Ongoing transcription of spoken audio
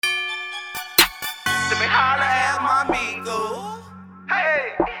me holler at my amigo.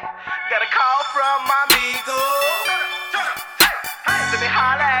 Hey, got a call from my amigo. Let me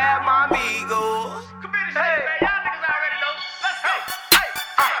holler at my amigo. Hey, y'all niggas already know. Let's go.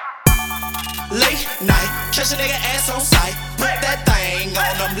 Late night, catch a nigga ass on sight. Put that thing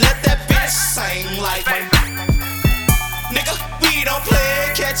on him, let that bitch sing like nigga, we don't play.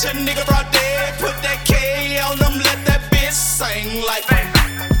 Catch a nigga broad dead, put that K on him, let that bitch sing like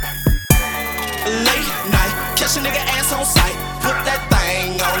late night, catch a nigga ass on sight. Put that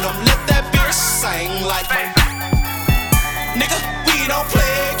thing on him, let that bitch sing like nigga, we don't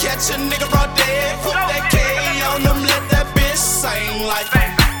play. Catch a nigga broad dead, put that K on him, let that bitch sing like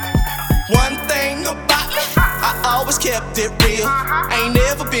one thing about me, I always kept it real. Ain't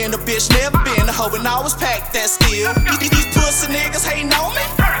never been a bitch, never been a hoe, and always packed that steel. These pussy niggas hating on me,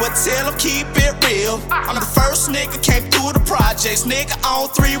 but tell them keep it real. I'm the first nigga came through the projects, nigga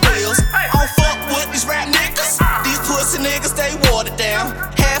on 3 wheels. I don't fuck with these rap niggas, these pussy niggas they watered down.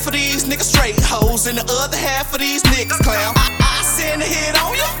 Half of these niggas straight hoes, and the other half of these niggas clown. I send a hit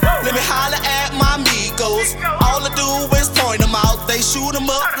on you, let me holler at my amigos. All I do is point them out, they shoot them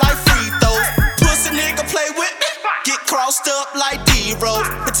up like free throws. Pussy nigga play with me, get crossed up like D-Rose.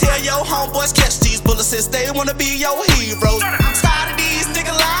 But tell your homeboys catch these bullets since they wanna be your heroes. I'm tired of these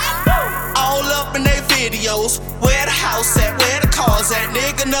niggas lying, all up in their videos. Where the house at, where the cars at,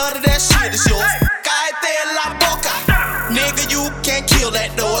 nigga, none of that shit is yours. Cállate la boca, nigga, you can't kill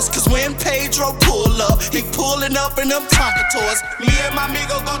that noise. Cause when Pedro pull up, he pulling up in them Tonka toys. Me and my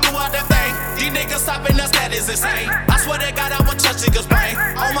amigo gon' do all that thing. These niggas stopping us, that is insane. I swear to God, I will touch niggas' brain.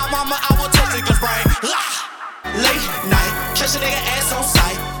 On my mama, I will touch niggas' brain. Late night, catch a nigga ass on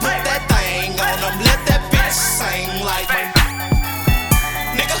sight. Put that thing on him, let that bitch sing like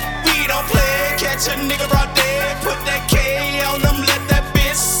nigga, we don't play. Catch a nigga broad dead, put that K on him, let that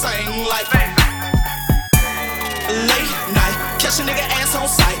bitch sing like late night, catch a nigga ass on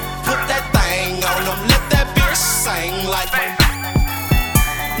sight. Put that thing on him, let that bitch sing like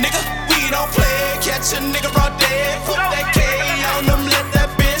nigga, we don't play. Catch a nigga broad dead, put that K on him, let that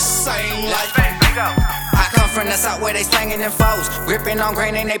bitch sing like from the south where they slangin' them foes, gripping on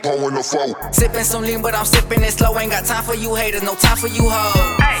grain and they pouring the foe. Sippin' some lean, but I'm sippin' it slow. Ain't got time for you haters, no time for you hoes.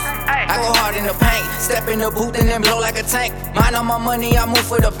 I go hard in the paint, step in the booth and then blow like a tank. Mind on my money, I move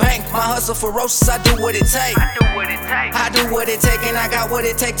for the bank. My hustle ferocious, I do what it take. I do what it take, and I got what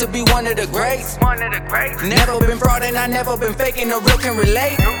it take to be one of the greats. Never been fraud and I never been faking. The real can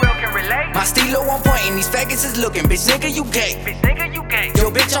relate. My stilo on point and these faggots is looking. Bitch nigga, you gay.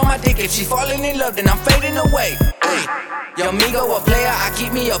 Yo bitch on my dick, if she falling in love, then I'm fading away. Hey, yo amigo a player, I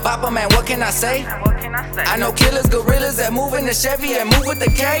keep me a bopper, man, what can I say? I know killers, gorillas that move in the Chevy and move with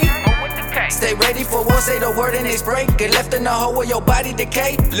the K. Stay ready for war, say the word and they spray. Get left in the hole where your body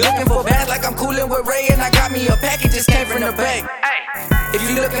decay. Looking for bands like I'm coolin' with Ray, and I got me a package, just came from the bay. If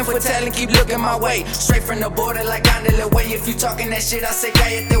you looking for talent, keep looking my way. Straight from the border like Andale way. If you talking that shit, I say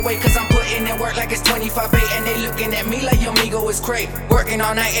cállate way. Cause I'm putting in work like it's 25 8, and they looking at me like your amigo is crazy. Working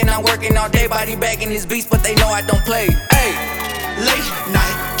all night and I'm working all day. Body bagging this beast, but they know I don't play. Hey, late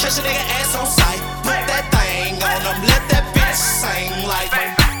night, catch a nigga ass on sight. Put that thing on him, let that bitch sing like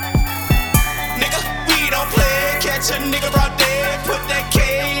nigga, we don't play. Catch a nigga broad dead, put that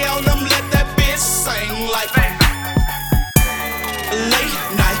K on him, let that bitch sing like late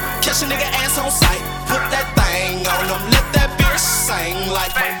night, catch a nigga ass on sight. Put that thing on him, let that bitch sing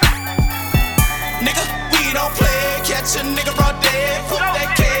like nigga, we don't play. Catch a nigga broad dead, put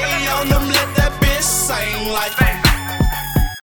that K on him, let that bitch sing like